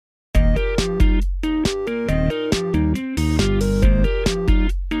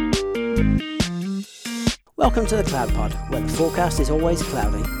Welcome to the Cloud Pod, where the forecast is always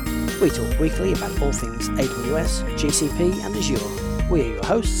cloudy. We talk weekly about all things AWS, GCP, and Azure. We are your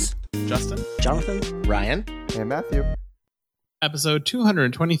hosts, Justin, Jonathan, Ryan, and Matthew. Episode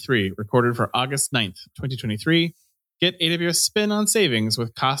 223, recorded for August 9th, 2023. Get AWS spin on savings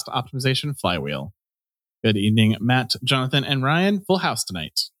with cost optimization Flywheel. Good evening, Matt, Jonathan, and Ryan. Full house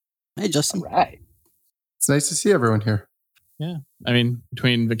tonight. Hey, Justin. All right. It's nice to see everyone here. Yeah, I mean,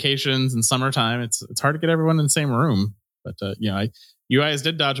 between vacations and summertime, it's hard to get everyone in the same room. But you guys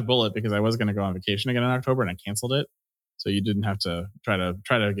did dodge a bullet because I was going to go on vacation again in October and I canceled it, so you didn't have to try to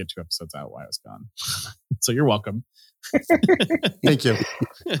get 2 episodes out while I was gone. So you're welcome. Thank you.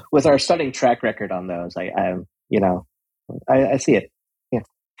 With our stunning track record on those, I see it.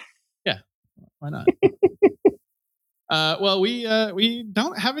 Yeah, why not? Well, we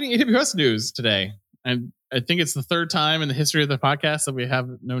don't have any AWS news today, and I think it's the third time in the history of the podcast that we have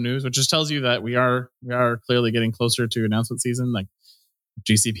no news, which just tells you that we are clearly getting closer to announcement season. Like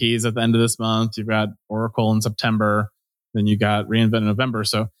GCP is at the end of this month. You've got Oracle in September. Then you got reInvent in November.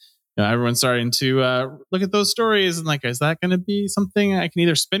 So everyone's starting to look at those stories and like, is that going to be something I can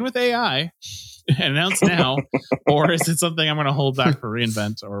either spin with AI and announce now, or is it something I'm going to hold back for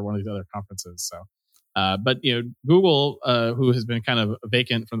reInvent or one of these other conferences? So. But Google, who has been kind of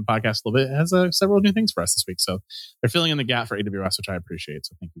vacant from the podcast a little bit, has several new things for us this week. So they're filling in the gap for AWS, which I appreciate.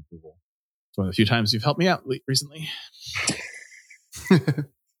 So thank you, Google. It's one of the few times you've helped me out recently.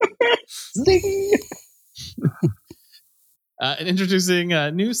 Zing! And introducing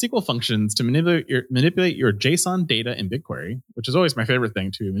new SQL functions to manipulate your JSON data in BigQuery, which is always my favorite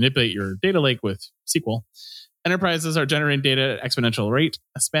thing, to manipulate your data lake with SQL. Enterprises are generating data at exponential rate,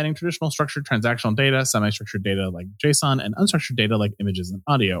 spanning traditional structured transactional data, semi-structured data like JSON, and unstructured data like images and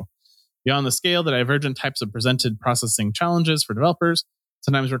audio. Beyond the scale, the divergent types have presented processing challenges for developers,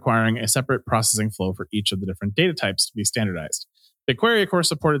 sometimes requiring a separate processing flow for each of the different data types to be standardized. BigQuery, of course,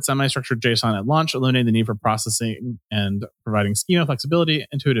 supported semi-structured JSON at launch, eliminating the need for processing and providing schema flexibility,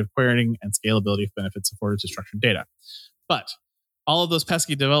 intuitive querying, and scalability benefits afforded to structured data. But all of those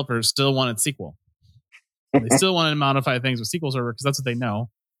pesky developers still wanted SQL. They still want to modify things with SQL Server because that's what they know.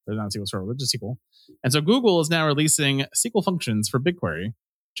 They're not SQL Server, but just SQL. And so Google is now releasing SQL functions for BigQuery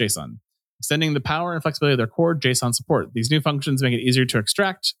JSON, extending the power and flexibility of their core JSON support. These new functions make it easier to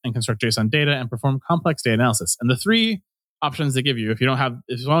extract and construct JSON data and perform complex data analysis. And the three options they give you, if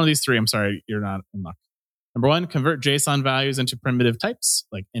it's one of these three, I'm sorry, you're not in luck. Number one, convert JSON values into primitive types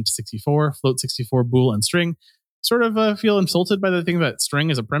like int64, float64, bool, and string. Sort of feel insulted by the thing that string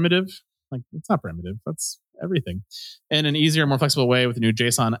is a primitive. Like, it's not primitive. That's everything. In an easier, more flexible way with new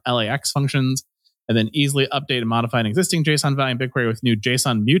JSON LAX functions, and then easily update and modify an existing JSON value in BigQuery with new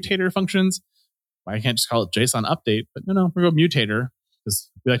JSON mutator functions. I can't just call it JSON update, but no, we go mutator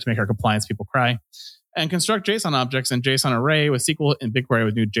because we like to make our compliance people cry. And construct JSON objects and JSON array with SQL in BigQuery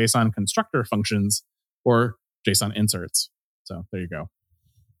with new JSON constructor functions or JSON inserts. So there you go.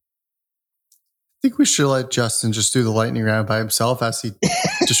 I think we should let Justin just do the lightning round by himself as he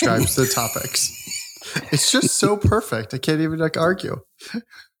describes the topics. It's just so perfect. I can't even argue.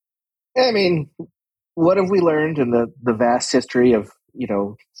 I mean, what have we learned in the vast history of,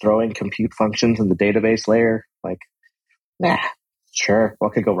 throwing compute functions in the database layer? Like, sure,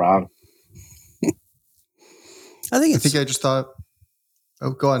 what could go wrong? I think I just thought,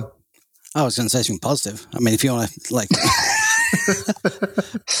 go on. I was going to say something positive. I mean, if you want to,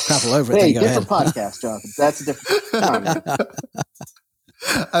 travel over it, hey, then go different ahead. podcast, Jonathan. That's a different.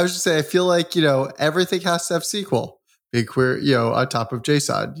 I was just saying, I feel like, everything has to have SQL. BigQuery, on top of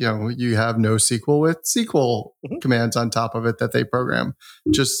JSON. You have NoSQL with SQL commands on top of it that they program.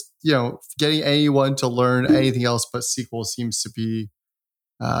 Just, getting anyone to learn anything else but SQL seems to be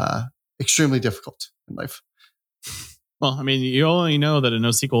extremely difficult in life. Well, I mean, you only know that a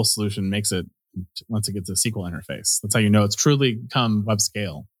NoSQL solution makes it once it gets a SQL interface. That's how you know it's truly become web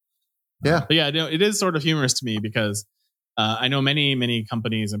scale. Yeah. But yeah, it is sort of humorous to me because I know many, many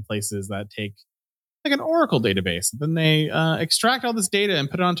companies and places that take like an Oracle database. Then they extract all this data and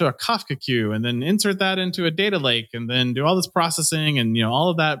put it onto a Kafka queue and then insert that into a data lake and then do all this processing. And, all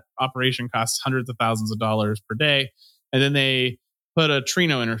of that operation costs hundreds of thousands of dollars per day. And then they put a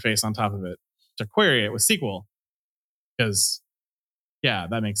Trino interface on top of it to query it with SQL. Because, yeah,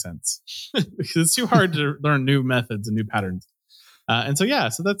 that makes sense. Because it's too hard to learn new methods and new patterns. And so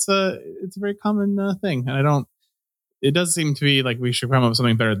that's it's a very common thing. And it does seem to be like we should come up with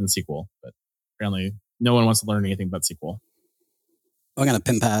something better than SQL. But apparently no one wants to learn anything but SQL. I'm going to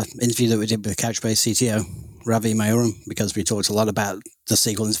pimp our interview that we did with Couchbase CTO, Ravi Mayoram, because we talked a lot about the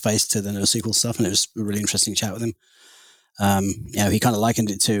SQL interface to the NoSQL stuff, and it was a really interesting chat with him. He kind of likened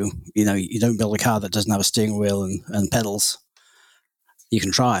it to, you don't build a car that doesn't have a steering wheel and pedals. You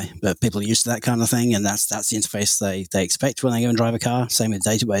can try, but people are used to that kind of thing, and that's the interface they expect when they go and drive a car. Same with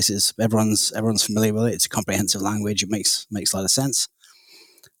databases. Everyone's familiar with it. It's a comprehensive language. It makes a lot of sense.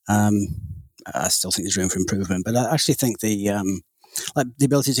 I still think there's room for improvement, but I actually think the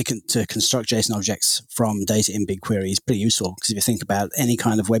ability to construct JSON objects from data in BigQuery is pretty useful, because if you think about any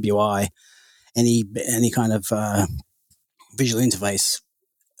kind of web UI, any kind of visual interface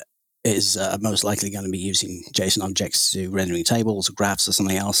is most likely going to be using JSON objects to rendering tables or graphs or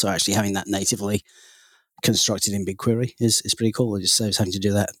something else. So actually having that natively constructed in BigQuery is pretty cool. It just saves having to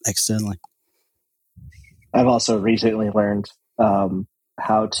do that externally. I've also recently learned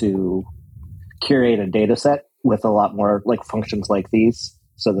how to curate a data set with a lot more like functions like these,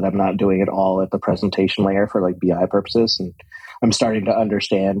 so that I'm not doing it all at the presentation layer for like BI purposes. And I'm starting to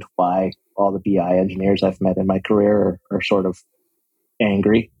understand why all the BI engineers I've met in my career are sort of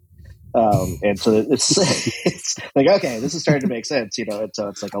angry. And so it's like, okay, this is starting to make sense, and so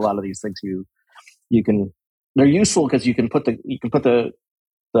it's like a lot of these things you can, they're useful because you can put the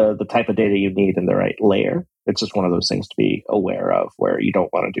type of data you need in the right layer. It's just one of those things to be aware of, where you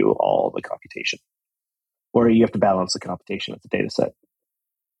don't want to do all the computation, or you have to balance the computation of the data set.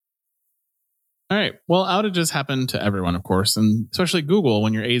 All right. Well, outages happen to everyone, of course, and especially Google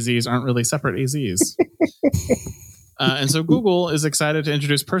when your AZs aren't really separate AZs. And so Google is excited to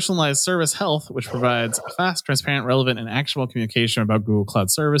introduce personalized service health, which provides fast, transparent, relevant, and actionable communication about Google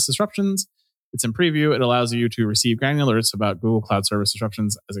Cloud Service disruptions. It's in preview. It allows you to receive granular alerts about Google Cloud Service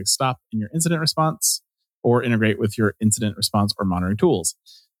disruptions as a stop in your incident response, or integrate with your incident response or monitoring tools.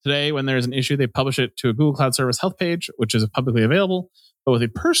 Today, when there's an issue, they publish it to a Google Cloud Service Health page, which is publicly available. But with a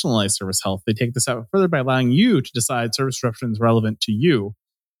personalized service health, they take this out further by allowing you to decide service disruptions relevant to you,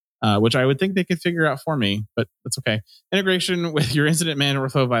 which I would think they could figure out for me, but that's okay. Integration with your incident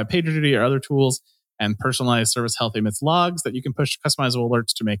management workflow via PagerDuty or other tools, and personalized service health emits logs that you can push customizable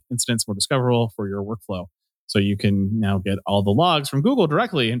alerts to make incidents more discoverable for your workflow. So you can now get all the logs from Google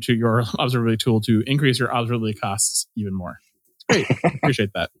directly into your observability tool to increase your observability costs even more. It's great. I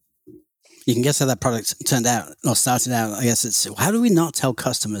appreciate that. You can guess how that product turned out or started out. I guess it's, how do we not tell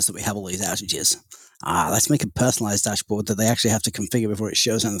customers that we have all these outages? Let's make a personalized dashboard that they actually have to configure before it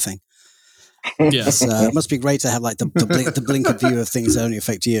shows anything. Yes. It must be great to have like the blinker view of things that only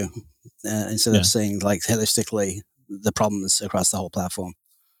affect you, instead of seeing like holistically the problems across the whole platform.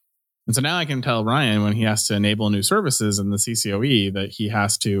 And so now I can tell Ryan when he has to enable new services in the CCOE that he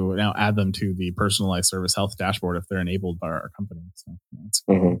has to now add them to the personalized service health dashboard if they're enabled by our company. So it's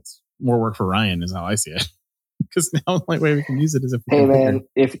more work for Ryan is how I see it. Because now the only way we can use it is if we hey man,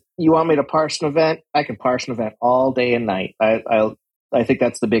 if you want me to parse an event, I can parse an event all day and night. I think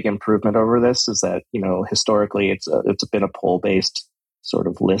that's the big improvement over this, is that historically it's been a poll based sort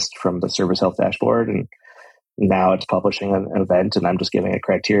of list from the service health dashboard, and now it's publishing an event, and I'm just giving a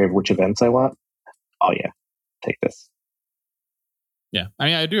criteria of which events I want. Oh yeah, take this. Yeah, I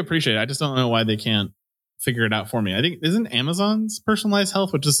mean I do appreciate it. I just don't know why they can't figure it out for me. I think isn't Amazon's personalized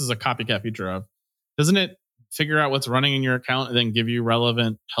health, which this is a copycat feature of, doesn't it figure out what's running in your account and then give you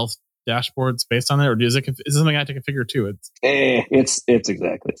relevant health dashboards based on it, or is it something I have to configure too? It's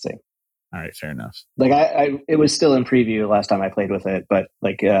exactly the same. All right, fair enough. Like it was still in preview last time I played with it, but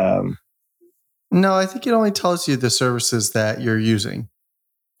like no, I think it only tells you the services that you're using.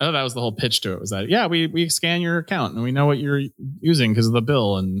 Oh, that was the whole pitch to it. Was that we scan your account and we know what you're using because of the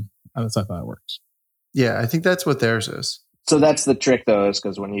bill, and that's how it works. Yeah, I think that's what theirs is. So that's the trick, though, is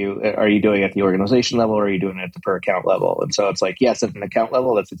because are you doing it at the organization level, or are you doing it at the per account level? And so it's like, yes, at an account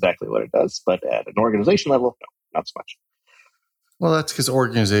level, that's exactly what it does. But at an organization level, no, not so much. Well, that's because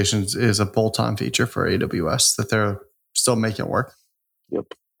organizations is a bolt-on feature for AWS that they're still making work.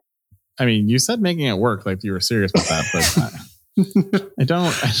 Yep. I mean, you said making it work like you were serious about that, but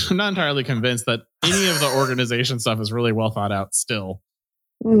I'm not entirely convinced that any of the organization stuff is really well thought out still.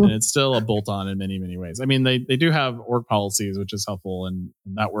 And it's still a bolt-on in many, many ways. I mean, they do have org policies, which is helpful, and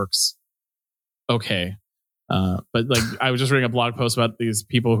that works okay. But like, I was just reading a blog post about these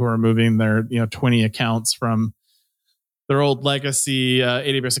people who are moving their 20 accounts from their old legacy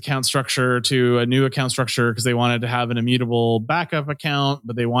AWS account structure to a new account structure because they wanted to have an immutable backup account,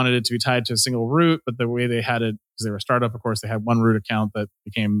 but they wanted it to be tied to a single root. But the way they had it, because they were a startup, of course, they had one root account that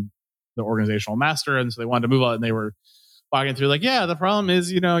became the organizational master, and so they wanted to move on, and they were walking through like, yeah, the problem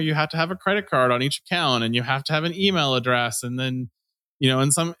is, you have to have a credit card on each account, and you have to have an email address, and then,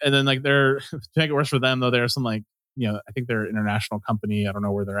 and then like they're to make it worse for them though, there's some like, I think they're an international company. I don't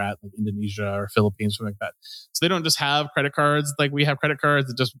know where they're at, like Indonesia or Philippines, something like that. So they don't just have credit cards like we have credit cards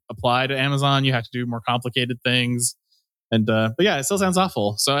that just apply to Amazon. You have to do more complicated things. And but yeah, it still sounds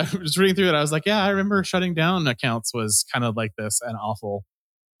awful. So I was reading through it. I was like, yeah, I remember shutting down accounts was kind of like this and awful.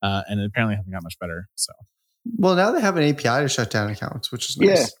 And it apparently hasn't got much better. So well, now they have an API to shut down accounts, which is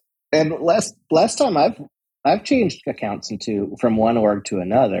nice. Yeah, and last time I've changed accounts from one org to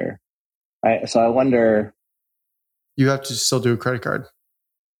another. So I wonder. You have to still do a credit card.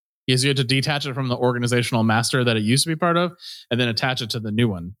 Yes, you have to detach it from the organizational master that it used to be part of, and then attach it to the new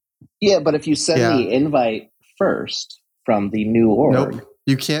one. Yeah, but if you send the invite first from the new org, nope,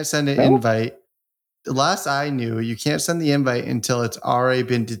 you can't send an invite. The last I knew, you can't send the invite until it's already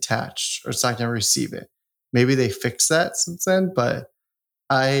been detached, or it's not going to receive it. Maybe they fixed that since then, but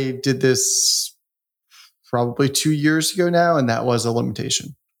I did this probably 2 years ago now, and that was a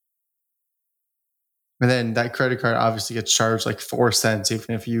limitation. And then that credit card obviously gets charged like 4 cents,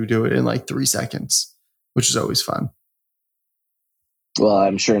 even if you do it in like 3 seconds, which is always fun. Well,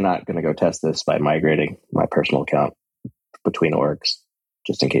 I'm sure not going to go test this by migrating my personal account between orgs,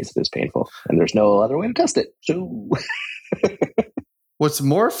 just in case it is painful. And there's no other way to test it. So what's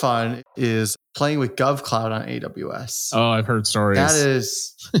more fun is playing with GovCloud on AWS. Oh, I've heard stories.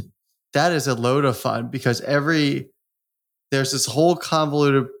 That is a load of fun because there's this whole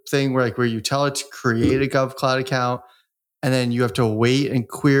convoluted thing where you tell it to create a GovCloud account, and then you have to wait and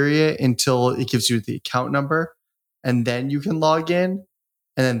query it until it gives you the account number, and then you can log in.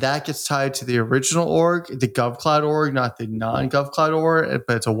 And then that gets tied to the original org, the GovCloud org, not the non-GovCloud org,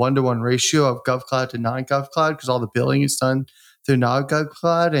 but it's a 1-to-1 ratio of GovCloud to non-GovCloud because all the billing is done through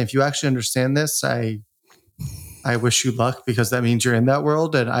non-GovCloud. And if you actually understand this, I wish you luck because that means you're in that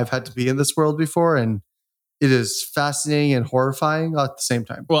world. And I've had to be in this world before, and it is fascinating and horrifying at the same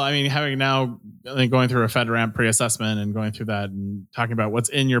time. Well, I mean, having now going through a FedRAMP pre-assessment and going through that and talking about what's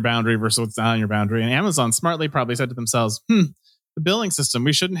in your boundary versus what's not in your boundary. And Amazon smartly probably said to themselves, the billing system,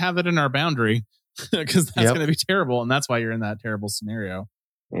 we shouldn't have it in our boundary because that's going to be terrible. And that's why you're in that terrible scenario.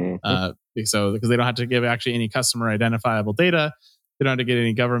 Mm-hmm. Because they don't have to give actually any customer identifiable data. They don't have to get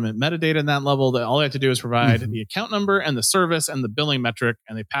any government metadata in that level. All they have to do is provide the account number and the service and the billing metric,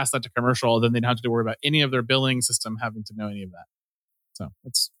 and they pass that to commercial. Then they don't have to worry about any of their billing system having to know any of that. So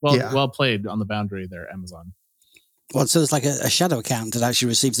it's well played on the boundary there, Amazon. Well, so it's like a shadow account that actually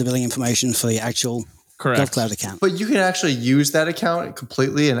receives the billing information for the actual GovCloud account. But you can actually use that account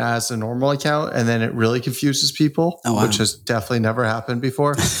completely and as a normal account, and then it really confuses people, which has definitely never happened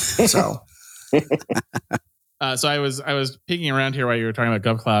before. So... So I was peeking around here while you were talking about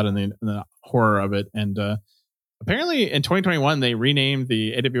GovCloud and the horror of it. And apparently in 2021, they renamed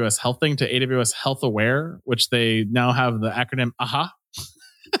the AWS Health thing to AWS Health Aware, which they now have the acronym AHA.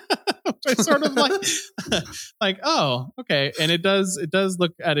 Which I sort of like, oh, okay. And it does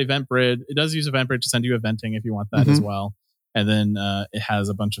look at EventBridge. It does use EventBridge to send you eventing if you want that as well. And then it has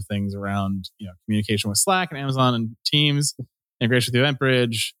a bunch of things around communication with Slack and Amazon and Teams, integration with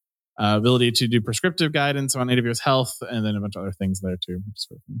EventBridge. Ability to do prescriptive guidance on AWS Health, and then a bunch of other things there too.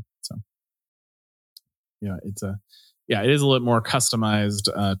 So, it is a little more customized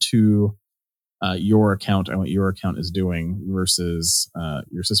to your account and what your account is doing versus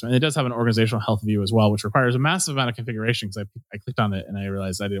your system. And it does have an organizational health view as well, which requires a massive amount of configuration. Because I clicked on it and I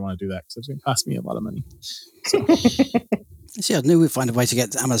realized I didn't want to do that because it's going to cost me a lot of money. So. See, I knew we'd find a way to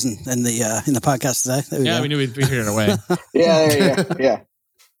get Amazon in the podcast today. We knew we'd figure it a way. Yeah.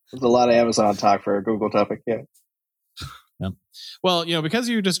 There's a lot of Amazon talk for a Google topic, yeah. Well, because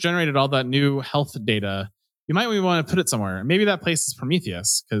you just generated all that new health data, you might want to put it somewhere. Maybe that place is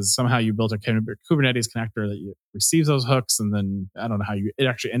Prometheus because somehow you built a Kubernetes connector that receives those hooks, and then I don't know how it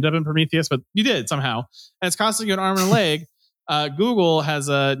actually ended up in Prometheus, but you did somehow, and it's costing you an arm and a leg. Google has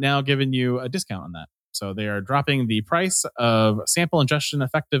now given you a discount on that, so they are dropping the price of sample ingestion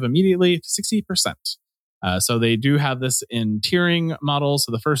effective immediately to 60%. So they do have this in tiering models.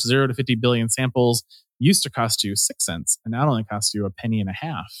 So the first 0 to 50 billion samples used to cost you 6 cents, and now it only costs you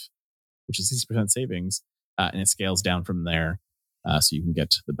 $0.015, which is 60% savings. And it scales down from there. So you can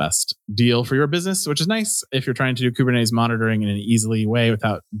get the best deal for your business, which is nice if you're trying to do Kubernetes monitoring in an easily way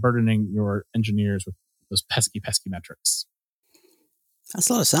without burdening your engineers with those pesky metrics. That's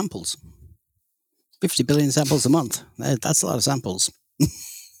a lot of samples. 50 billion samples a month. That's a lot of samples.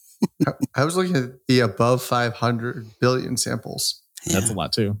 I was looking at the above 500 billion samples. Yeah. That's a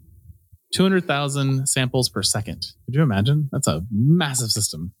lot too. 200,000 samples per second. Could you imagine? That's a massive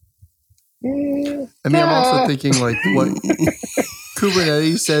system. I mean, I'm also thinking like what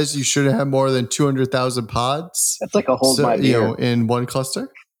Kubernetes says you shouldn't have more than 200,000 pods. That's like a whole in one cluster.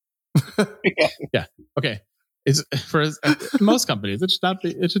 Yeah. Okay. It's for most companies. It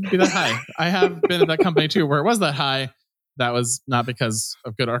shouldn't be that high. I have been at that company too, where it was that high. That was not because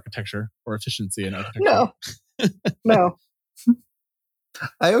of good architecture or efficiency in architecture. No, No.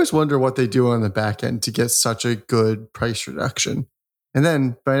 I always wonder what they do on the back end to get such a good price reduction. And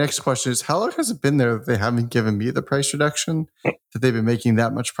then my next question is, how long has it been there that they haven't given me the price reduction that they've been making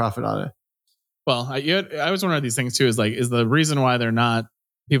that much profit on it? Well, I was wondering these things too. Is the reason why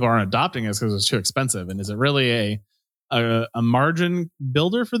people aren't adopting it because it's too expensive, and is it really a margin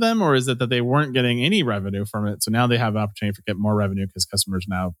builder for them, or is it that they weren't getting any revenue from it, so now they have an opportunity to get more revenue because customers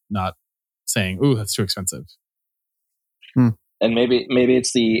now not saying, "Ooh, that's too expensive." And maybe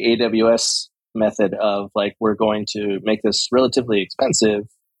it's the AWS method of like, we're going to make this relatively expensive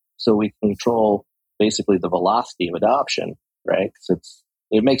so we control basically the velocity of adoption, right? Because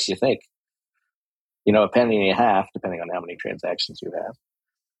it makes you think, a penny and a half, depending on how many transactions you have,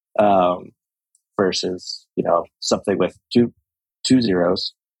 versus, something with two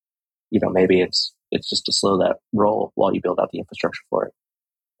zeros. Maybe it's just to slow that roll while you build out the infrastructure for it.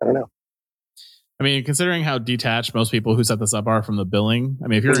 I don't know. I mean, considering how detached most people who set this up are from the billing, I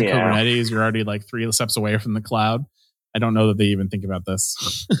mean, if you're in Kubernetes, you're already like 3 steps away from the cloud. I don't know that they even think about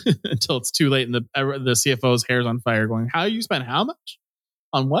this until it's too late, and the CFO's hair's on fire, going, "How you spent how much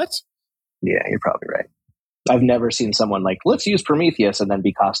on what?" Yeah, you're probably right. I've never seen someone like, let's use Prometheus and then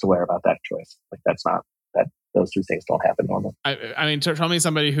be cost aware about that choice. Like that's not that. Those two things don't happen normally. I mean, tell me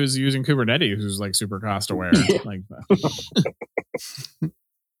somebody who's using Kubernetes who's like super cost aware, like that.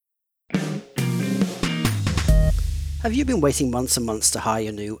 Have you been waiting months and months to hire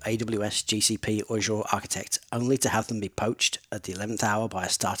your new AWS, GCP, or Azure architect, only to have them be poached at the 11th hour by a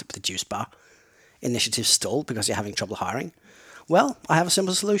startup with a juice bar? Initiatives stalled because you're having trouble hiring? Well, I have a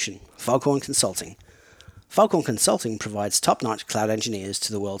simple solution: Foghorn Consulting. Foghorn Consulting provides top-notch cloud engineers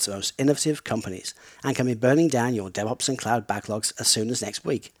to the world's most innovative companies and can be burning down your DevOps and cloud backlogs as soon as next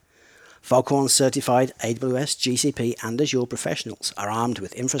week. Foghorn-certified AWS, GCP, and Azure professionals are armed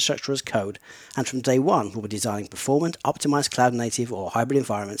with infrastructure as code, and from day one will be designing performant, optimized cloud-native or hybrid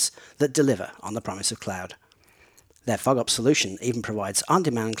environments that deliver on the promise of cloud. Their FogOps solution even provides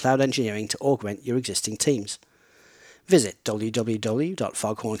on-demand cloud engineering to augment your existing teams. Visit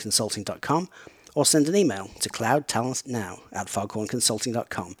www.foghornconsulting.com or send an email to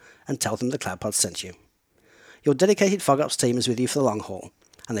cloudtalentnow@foghornconsulting.com and tell them the CloudPod sent you. Your dedicated FogOps team is with you for the long haul,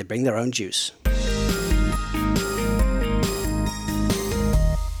 and they bring their own juice.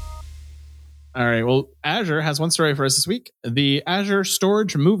 All right. Well, Azure has one story for us this week. The Azure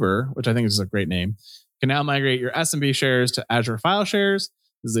Storage Mover, which I think is a great name, can now migrate your SMB shares to Azure File Shares.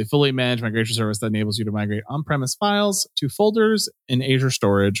 This is a fully managed migration service that enables you to migrate on-premise files to folders in Azure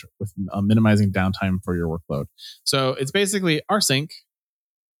Storage with minimizing downtime for your workload. So it's basically rsync,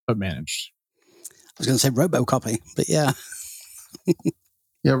 but managed. I was going to say robocopy, but yeah.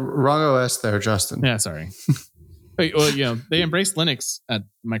 Yeah, wrong OS there, Justin. Yeah, sorry. Well, they embraced Linux at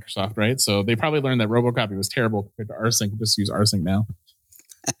Microsoft, right? So they probably learned that robocopy was terrible compared to rsync. Just use rsync now.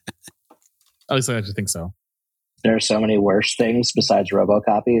 At least I actually think so. There are so many worse things besides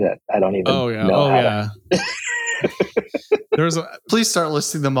robocopy that I don't even know. Please start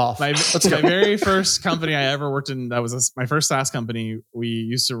listing them off. My very first company I ever worked in, that was my first SaaS company. We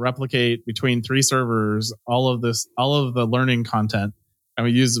used to replicate between 3 servers all of the learning content, and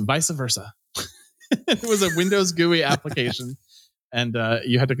we used vice versa. It was a Windows GUI application, and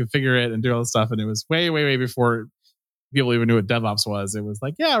you had to configure it and do all this stuff. And it was way, way, way before people even knew what DevOps was. It was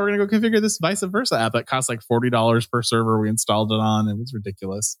like, yeah, we're going to go configure this vice versa app that cost like $40 per server. We installed it on. It was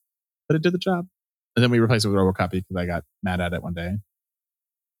ridiculous, but it did the job. And then we replaced it with robocopy because I got mad at it one day.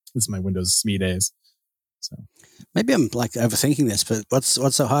 This is my Windows SME days. So maybe I'm like overthinking this, but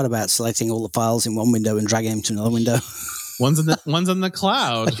what's so hard about selecting all the files in one window and dragging them to another window? One's in the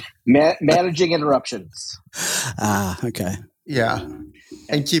cloud. Managing interruptions. Okay. Yeah.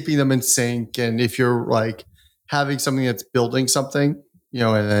 And keeping them in sync. And if you're like having something that's building something,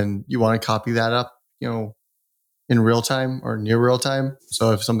 and then you want to copy that up, in real time or near real time.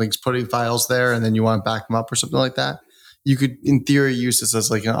 So if something's putting files there and then you want to back them up or something like that, you could, in theory, use this as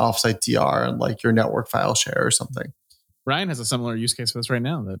like an offsite DR and like your network file share or something. Ryan has a similar use case for this right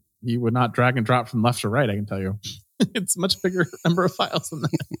now that he would not drag and drop from left to right, I can tell you. It's a much bigger number of files than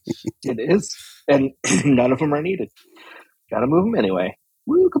that. It is. And none of them are needed. Got to move them anyway.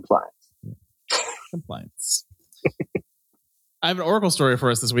 Woo, compliance. Compliance. I have an Oracle story for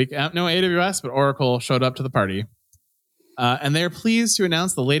us this week. No AWS, but Oracle showed up to the party. And they're pleased to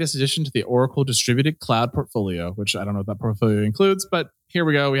announce the latest addition to the Oracle Distributed Cloud portfolio, which I don't know what that portfolio includes, but here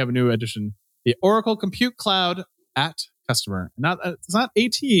we go. We have a new addition. The Oracle Compute Cloud at Customer. It's not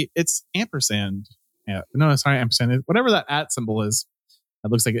AT, it's ampersand. Yeah, no, sorry, ampersand. Whatever that at symbol is,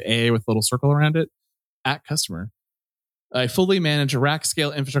 that looks like an A with a little circle around it. At Customer. A fully managed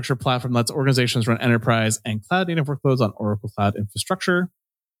rack-scale infrastructure platform lets organizations run enterprise and cloud-native workloads on Oracle Cloud Infrastructure.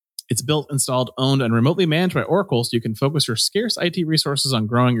 It's built, installed, owned, and remotely managed by Oracle, so you can focus your scarce IT resources on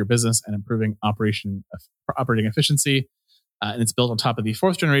growing your business and improving operating efficiency. And it's built on top of the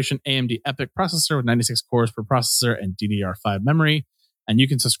 4th-generation AMD EPYC processor with 96 cores per processor and DDR5 memory. And you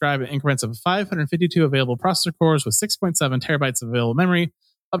can subscribe in increments of 552 available processor cores with 6.7 terabytes of available memory,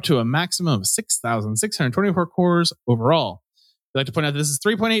 up to a maximum of 6,624 cores overall. I'd like to point out that this is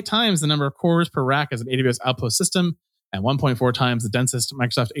 3.8 times the number of cores per rack as an AWS Outpost system and 1.4 times the densest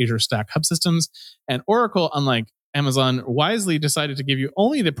Microsoft Azure Stack Hub systems. And Oracle, unlike Amazon, wisely decided to give you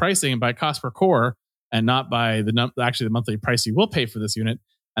only the pricing by cost per core and not by the monthly price you will pay for this unit.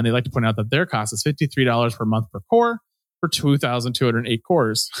 And they like to point out that their cost is $53 per month per core for 2,208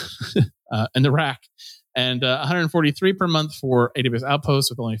 cores in the rack. And $143 per month for AWS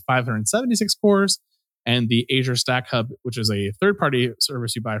Outpost with only 576 cores, and the Azure Stack Hub, which is a third-party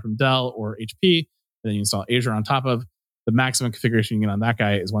service you buy from Dell or HP, and then you install Azure on top of. The maximum configuration you can get on that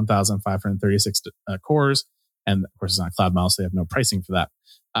guy is 1,536 cores, and of course it's not a cloud model, so they have no pricing for that.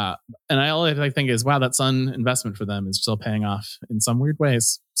 And all I think is, wow, that Sun investment for them is still paying off in some weird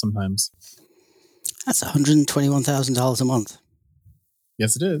ways sometimes. That's $121,000 a month.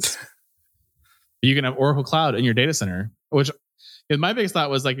 Yes, it is. You can have Oracle Cloud in your data center, which my biggest thought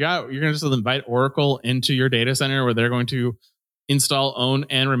was like, yeah, you're going to just invite Oracle into your data center where they're going to install, own,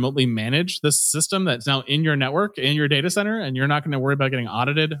 and remotely manage this system that's now in your network, in your data center, and you're not going to worry about getting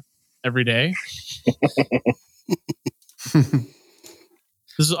audited every day.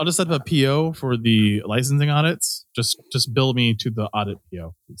 I'll just set up a PO for the licensing audits. Just bill me to the audit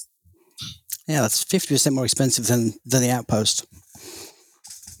PO, please. Yeah, that's 50% more expensive than the Outpost.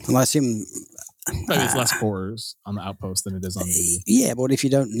 And I assume... Maybe it's less cores on the Outpost than it is on the... Yeah, but if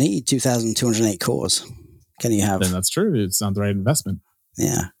you don't need 2,208 cores, can you have... Then that's true. It's not the right investment.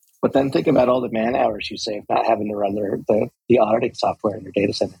 Yeah. But then think about all the man hours you save not having to run the auditing software in your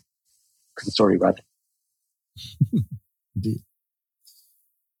data center. Because it's already running. Indeed.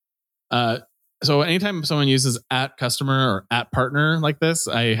 So anytime someone uses @customer or @partner like this,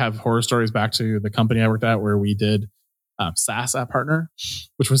 I have horror stories back to the company I worked at where we did SaaS @partner,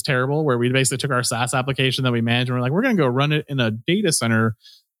 which was terrible, where we basically took our SaaS application that we managed and we're like, we're going to go run it in a data center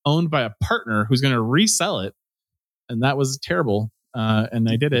owned by a partner who's going to resell it. And that was terrible. And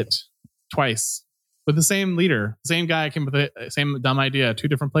I did it twice with the same leader. The same guy came with the same dumb idea, 2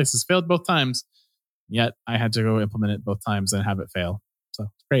 different places, failed both times. Yet I had to go implement it both times and have it fail. So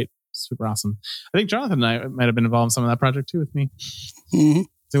it's great. Super awesome. I think Jonathan and I might have been involved in some of that project too with me. Mm-hmm.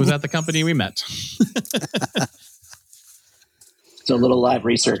 It was at the company we met. So a little live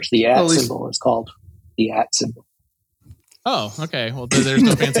research. The symbol is called the @ symbol. Oh, okay. Well, there's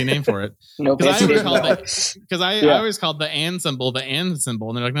no fancy name for it. No fancy name. I always called the and symbol the and symbol,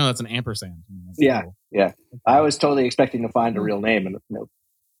 and they're like, no, that's an ampersand. Yeah, yeah. I was totally expecting to find a real name, and no,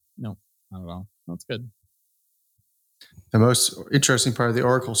 not at all. That's good. The most interesting part of the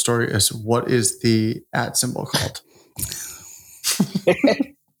Oracle story is what is the @ symbol called?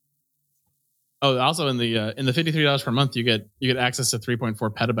 Oh, also in the $53 per month, you get access to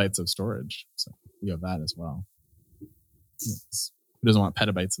 3.4 petabytes of storage. So you have that as well. Who doesn't want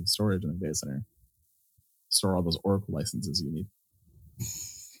petabytes of storage in a data center? Store all those Oracle licenses you need.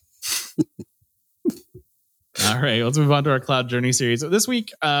 All right, let's move on to our Cloud Journey series. So this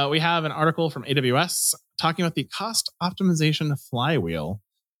week, we have an article from AWS talking about the cost optimization flywheel,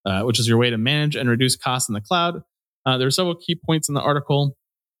 which is your way to manage and reduce costs in the cloud. There are several key points in the article,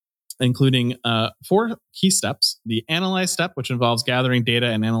 including 4 key steps. The analyze step, which involves gathering data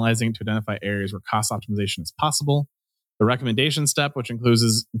and analyzing to identify areas where cost optimization is possible. The recommendation step, which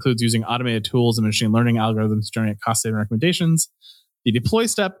includes using automated tools and machine learning algorithms to generate cost-saving recommendations. The deploy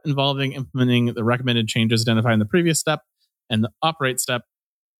step, involving implementing the recommended changes identified in the previous step. And the operate step,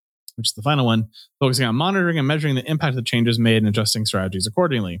 which is the final one, focusing on monitoring and measuring the impact of the changes made and adjusting strategies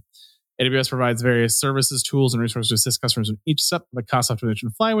accordingly. AWS provides various services, tools, and resources to assist customers in each step of the cost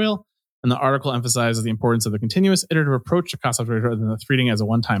optimization flywheel. And the article emphasizes the importance of the continuous iterative approach to cost optimization rather than treating it as a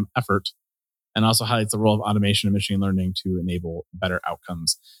one-time effort, and also highlights the role of automation and machine learning to enable better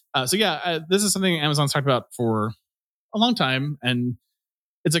outcomes. This is something Amazon's talked about for a long time, and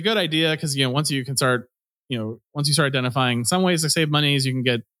it's a good idea because once you start identifying some ways to save money, you can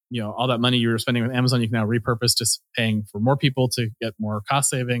get all that money you were spending with Amazon, you can now repurpose to paying for more people to get more cost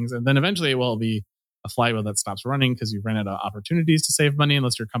savings, and then eventually it will be a flywheel that stops running because you've run out of opportunities to save money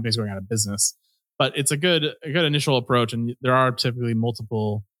unless your company's going out of business. But it's a good initial approach, and there are typically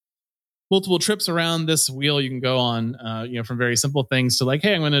multiple trips around this wheel you can go on, from very simple things to like,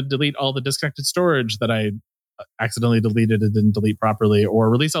 hey, I'm going to delete all the disconnected storage that I accidentally deleted it, didn't delete properly, or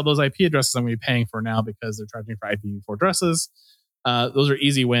release all those IP addresses I'm going to be paying for now because they're charging for IPv4 addresses. Those are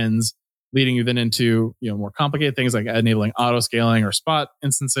easy wins, leading you then into more complicated things like enabling auto scaling or spot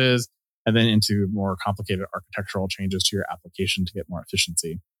instances, and then into more complicated architectural changes to your application to get more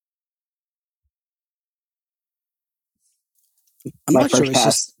efficiency. I'm not sure it's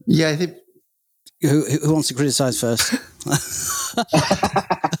just... Yeah, I think... Who wants to criticize first?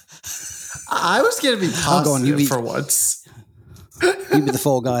 I was going to be positive for once. You be the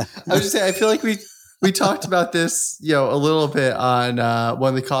fall guy. I was just saying, I feel like we talked about this, a little bit on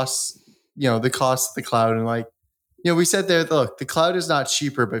one of the costs, the cost of the cloud. And we said there, look, the cloud is not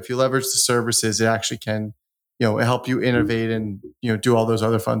cheaper, but if you leverage the services, it actually can, help you innovate and, do all those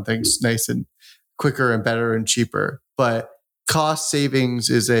other fun things nice and quicker and better and cheaper. But cost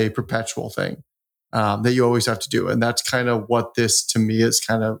savings is a perpetual thing that you always have to do. And that's kind of what this, to me, is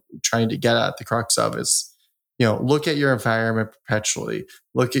kind of trying to get at the crux of is, look at your environment perpetually,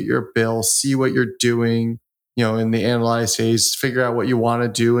 look at your bill, see what you're doing, in the analyze phase, figure out what you want to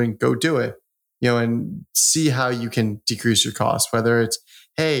do and go do it, and see how you can decrease your costs. Whether it's,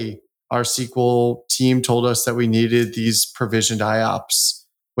 hey, our SQL team told us that we needed these provisioned IOPS.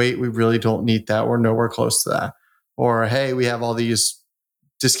 Wait, we really don't need that. We're nowhere close to that. Or, hey, we have all these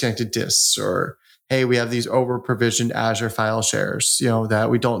disconnected disks, or, hey, we have these over provisioned Azure file shares, that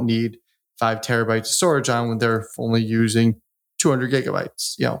we don't need 5 terabytes of storage on when they're only using 200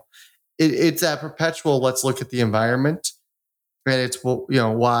 gigabytes. It's that perpetual, let's look at the environment. And it's,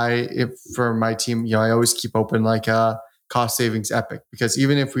 why for my team, I always keep open a cost savings epic, because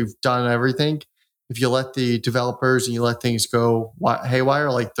even if we've done everything, if you let the developers and you let things go haywire,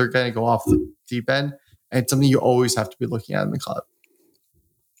 they're going to go off the deep end. And it's something you always have to be looking at in the cloud.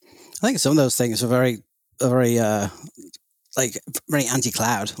 I think some of those things are very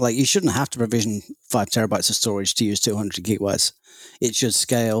anti-cloud. You shouldn't have to provision 5 terabytes of storage to use 200 gigabytes. It should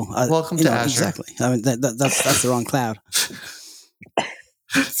scale. Welcome to Azure. Exactly. I mean, that's the wrong cloud.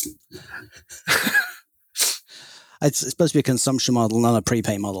 It's supposed to be a consumption model, not a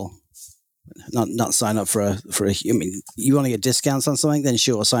prepay model. Not sign up for a. I mean, you want to get discounts on something, then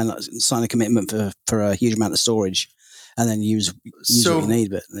sure, sign a commitment for a huge amount of storage, and then use what you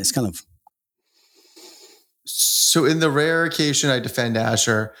need. But it's kind of. So in the rare occasion I defend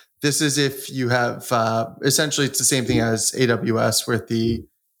Azure, this is if you have essentially it's the same thing as AWS with the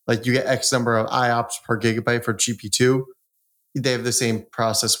you get X number of IOPS per gigabyte for GP2. They have the same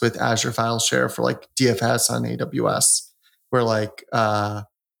process with Azure File Share for DFS on AWS, where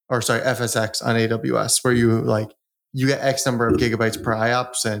FSX on AWS, where you get X number of gigabytes per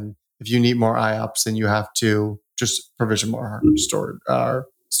IOPS, and if you need more IOPS, then you have to just provision more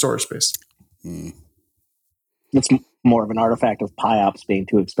storage space. Mm. It's more of an artifact of PIOPS being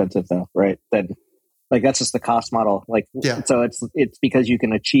too expensive, though, right? Then, that's just the cost model. So it's because you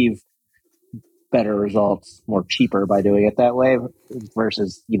can achieve better results more cheaper by doing it that way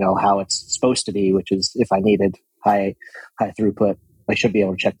versus how it's supposed to be, which is if I needed high throughput, I should be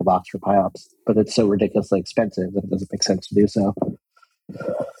able to check the box for PIOPS, but it's so ridiculously expensive that it doesn't make sense to do so.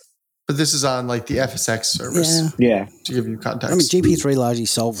 But this is on the FSX service. Yeah. To give you context. I mean, GP3 largely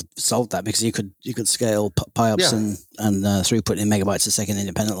solved that because you could scale PIOPS and throughput in megabytes a second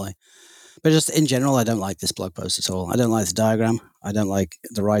independently. But just in general, I don't like this blog post at all. I don't like the diagram. I don't like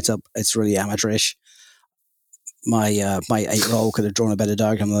the write-up. It's really amateurish. My 8-year-old could have drawn a better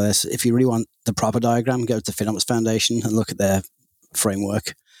diagram than this. If you really want the proper diagram, go to FinOps Foundation and look at their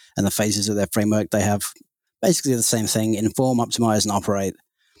framework and the phases of their framework. They have basically the same thing: inform, optimize, and operate.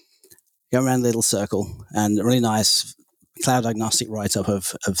 Go around the little circle, and a really nice cloud agnostic write-up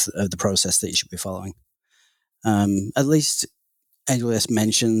of the process that you should be following. At least AWS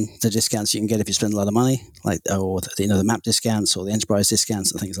mention the discounts you can get if you spend a lot of money, or the map discounts or the enterprise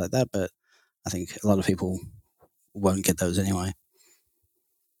discounts and things like that. But I think a lot of people won't get those anyway.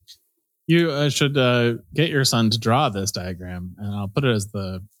 You should get your son to draw this diagram, and I'll put it as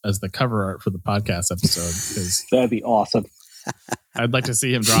the cover art for the podcast episode, because that'd be awesome. I'd like to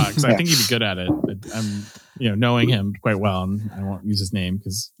see him draw, because I think he'd be good at it. I'm, knowing him quite well, and I won't use his name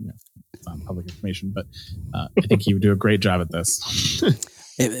because it's not public information. But I think he would do a great job at this.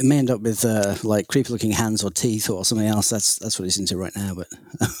 It may end up with creepy-looking hands or teeth or something else. That's what he's into right now. But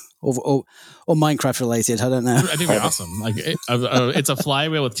or Minecraft related. I don't know. I think it'd be awesome. It's a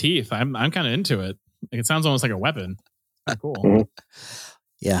flywheel with teeth. I'm kind of into it. It sounds almost like a weapon. Cool. Mm-hmm.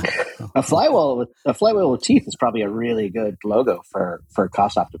 Yeah. A flywheel with teeth is probably a really good logo for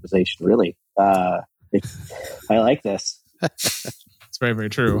cost optimization. Really, I like this. It's very, very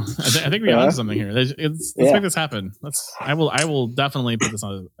true. I think we got something here. Let's make this happen. I will definitely put this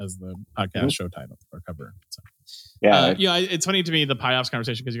on as the podcast show title or cover. So. Yeah. It's funny to me, the PyOps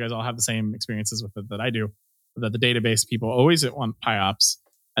conversation, because you guys all have the same experiences with it that I do, that the database people always want PyOps.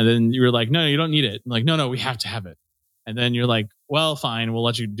 And then you were like, no, you don't need it. I'm like, no, we have to have it. And then you're like, well, fine, we'll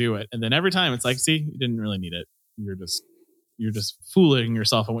let you do it. And then every time it's like, see, you didn't really need it. You're just fooling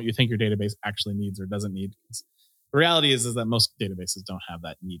yourself on what you think your database actually needs or doesn't need. The reality is that most databases don't have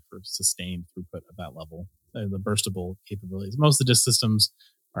that need for sustained throughput at that level. The burstable capabilities. Most of the disk systems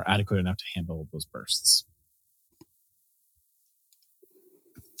are adequate enough to handle those bursts.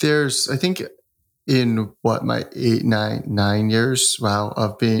 There's, I think, in what, my 9 years,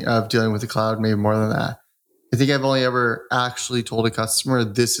 of dealing with the cloud, maybe more than that, I think I've only ever actually told a customer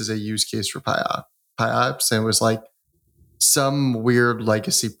this is a use case for PyOps, and it was like some weird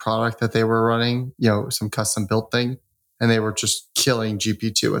legacy product that they were running, some custom built thing, and they were just killing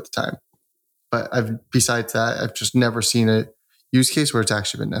GP2 at the time. But besides that, I've just never seen a use case where it's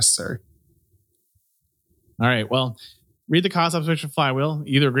actually been necessary. All right. Well, read the cost observation Flywheel.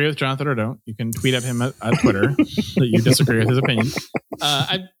 Either agree with Jonathan or don't. You can tweet at him at Twitter that you disagree with his opinion.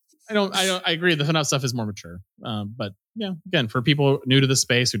 I agree. The FinOps stuff is more mature. But yeah, again, for people new to the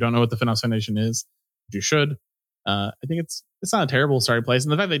space who don't know what the FinOps Foundation is, you should. I think it's not a terrible starting place.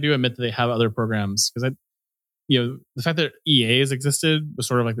 And the fact they do admit that they have other programs, because the fact that EA has existed was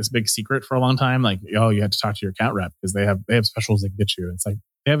sort of like this big secret for a long time. Like, you had to talk to your account rep because they have specials they can get you. It's like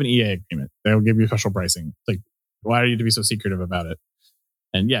they have an EA agreement. They'll give you special pricing. It's like, why are you to be so secretive about it?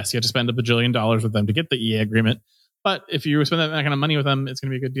 And yes, you have to spend $1 bajillion with them to get the EA agreement. But if you spend that kind of money with them, it's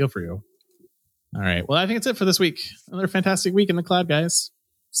going to be a good deal for you. All right. Well, I think it's it for this week. Another fantastic week in the cloud, guys.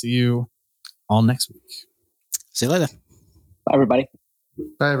 See you all next week. See you later. Bye, everybody.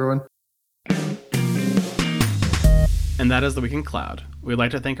 Bye, everyone. And that is the Week in Cloud. We'd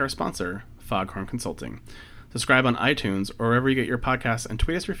like to thank our sponsor, Foghorn Consulting. Subscribe on iTunes or wherever you get your podcasts and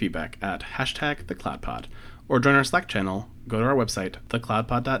tweet us your feedback at #TheCloudPod. Or join our Slack channel. Go to our website,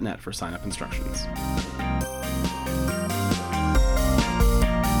 thecloudpod.net for sign-up instructions.